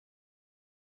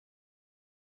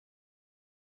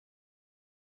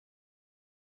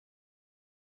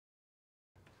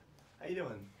How you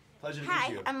doing? Pleasure to meet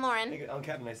you. Hi, I'm Lauren. Hey, I'm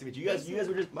Kevin. Nice to meet you. You guys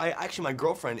were just. Actually, my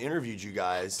girlfriend interviewed you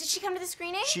guys. Did she come to the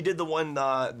screening? She did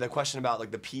the question about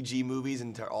like the PG movies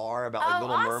and to R about like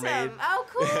Little awesome. Mermaid. Oh,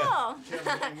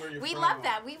 cool. We love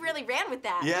that. We really ran with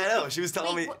that. Yeah, I know. She was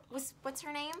telling me. What's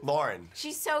her name? Lauren.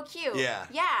 She's so cute. Yeah.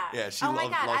 Yeah. Yeah. She oh my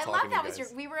loved, God, loved I talking love to that. you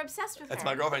guys. We were obsessed with her. That's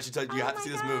my girlfriend. She told you have to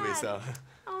see this movie. So.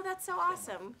 Oh, that's so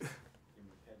awesome.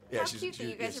 Yeah, How cute that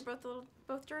you guys are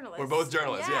both journalists. We're both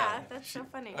journalists, yeah. That's so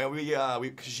funny.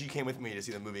 Cause she came with me to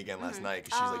see the movie again last night.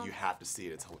 Cause she's like, you have to see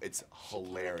it. It's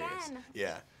hilarious. Again.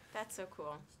 Yeah. That's so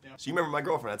cool. So you remember my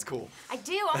girlfriend? That's cool. I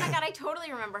do. Oh my God, I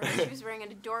totally remember her. She was wearing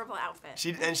an adorable outfit.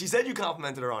 She said you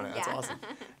complimented her on it. That's awesome.